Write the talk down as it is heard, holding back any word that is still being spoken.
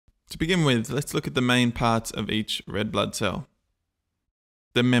To begin with, let's look at the main parts of each red blood cell.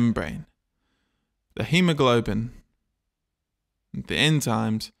 The membrane, the hemoglobin, the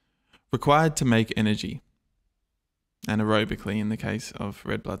enzymes required to make energy, anaerobically in the case of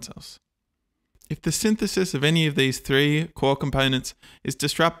red blood cells. If the synthesis of any of these three core components is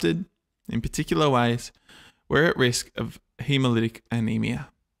disrupted in particular ways, we're at risk of haemolytic anemia.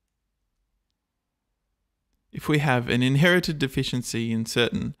 If we have an inherited deficiency in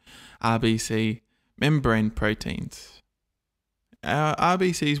certain RBC membrane proteins, our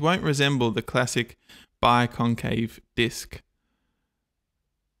RBCs won't resemble the classic biconcave disc.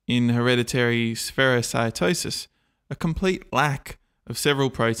 In hereditary spherocytosis, a complete lack of several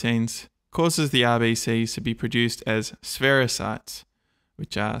proteins causes the RBCs to be produced as spherocytes,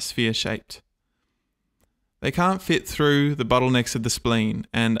 which are sphere-shaped. They can't fit through the bottlenecks of the spleen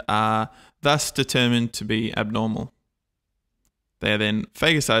and are thus determined to be abnormal. They are then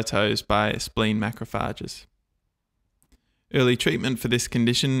phagocytosed by spleen macrophages. Early treatment for this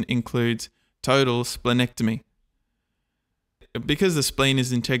condition includes total splenectomy. Because the spleen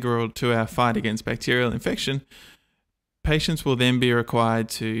is integral to our fight against bacterial infection, patients will then be required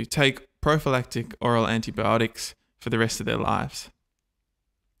to take prophylactic oral antibiotics for the rest of their lives.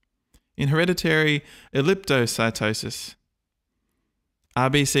 In hereditary elliptocytosis,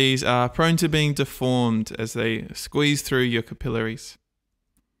 RBCs are prone to being deformed as they squeeze through your capillaries.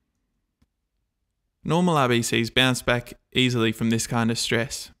 Normal RBCs bounce back easily from this kind of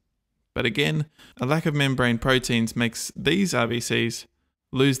stress, but again, a lack of membrane proteins makes these RBCs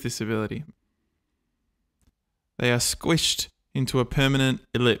lose this ability. They are squished into a permanent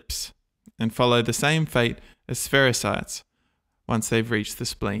ellipse and follow the same fate as spherocytes once they've reached the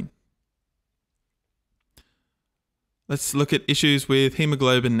spleen. Let's look at issues with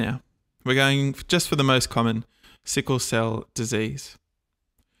hemoglobin now. We're going just for the most common, sickle cell disease.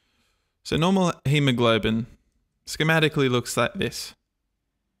 So normal hemoglobin schematically looks like this.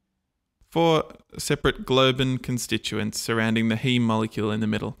 4 separate globin constituents surrounding the heme molecule in the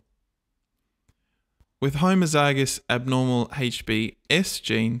middle. With homozygous abnormal HbS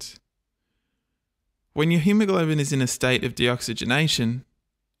genes, when your hemoglobin is in a state of deoxygenation,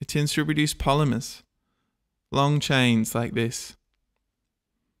 it tends to produce polymers, long chains like this.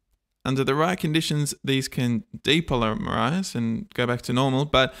 Under the right conditions, these can depolymerize and go back to normal,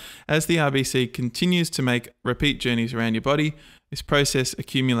 but as the RBC continues to make repeat journeys around your body, this process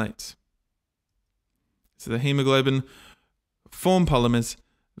accumulates. So the hemoglobin form polymers,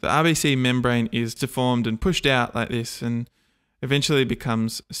 the RBC membrane is deformed and pushed out like this and eventually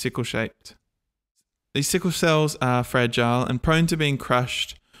becomes sickle-shaped. These sickle cells are fragile and prone to being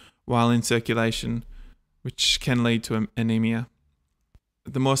crushed while in circulation, which can lead to anemia.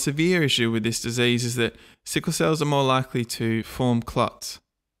 The more severe issue with this disease is that sickle cells are more likely to form clots,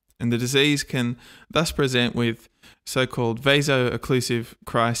 and the disease can thus present with so-called vaso-occlusive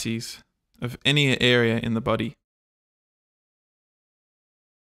crises of any area in the body.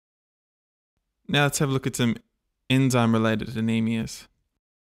 Now let's have a look at some enzyme-related anemias.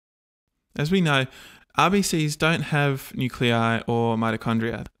 As we know, RBCs don't have nuclei or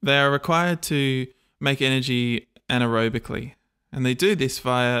mitochondria. They are required to make energy anaerobically, and they do this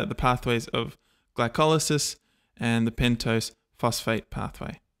via the pathways of glycolysis and the pentose phosphate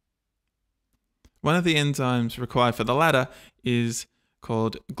pathway. One of the enzymes required for the latter is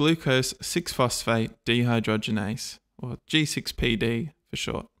called glucose 6-phosphate dehydrogenase, or G6PD for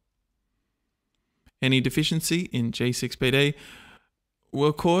short. Any deficiency in G6PD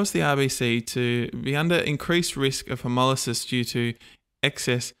will cause the RBC to be under increased risk of hemolysis due to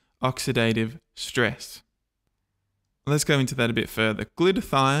excess oxidative stress. Let's go into that a bit further.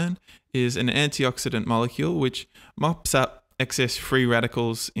 Glutathione is an antioxidant molecule which mops up excess free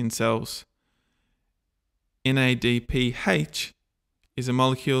radicals in cells. NADPH is a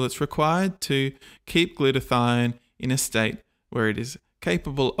molecule that's required to keep glutathione in a state where it is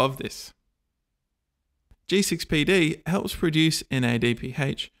capable of this. G6PD helps produce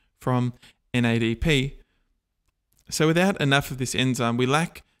NADPH from NADP. So without enough of this enzyme, we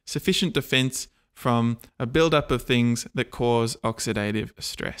lack sufficient defense from a buildup of things that cause oxidative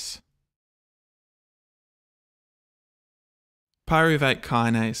stress. Pyruvate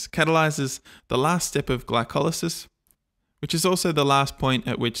kinase catalyzes the last step of glycolysis, which is also the last point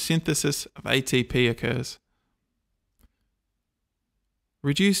at which synthesis of ATP occurs.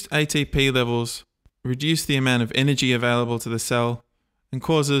 Reduced ATP levels reduce the amount of energy available to the cell and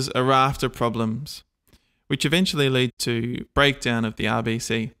causes a raft of problems, which eventually lead to breakdown of the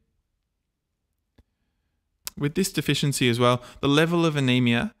RBC. With this deficiency as well, the level of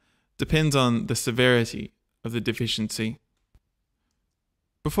anemia depends on the severity of the deficiency.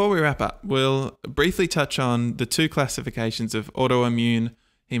 Before we wrap up, we'll briefly touch on the two classifications of autoimmune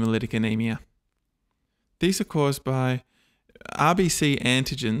hemolytic anemia. These are caused by RBC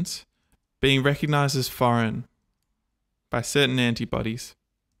antigens being recognized as foreign by certain antibodies.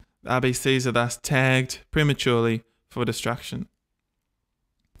 RBCs are thus tagged prematurely for destruction.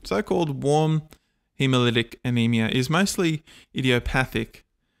 So-called warm hemolytic anemia is mostly idiopathic,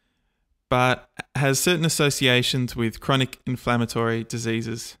 but has certain associations with chronic inflammatory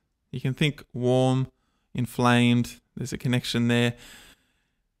diseases. You can think warm, inflamed, there's a connection there,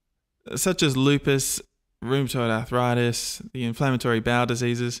 such as lupus, rheumatoid arthritis, the inflammatory bowel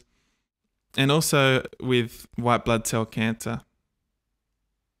diseases, and also with white blood cell cancer.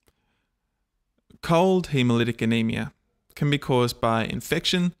 Cold hemolytic anemia can be caused by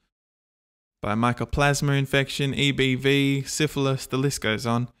infection, by mycoplasma infection, EBV, syphilis, the list goes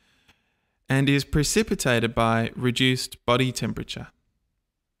on, and is precipitated by reduced body temperature.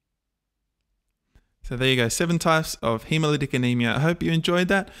 So there you go, 7 types of hemolytic anemia. I hope you enjoyed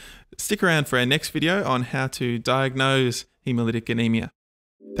that. Stick around for our next video on how to diagnose hemolytic anemia.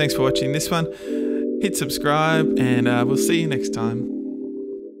 Thanks for watching this one. Hit subscribe and we'll see you next time.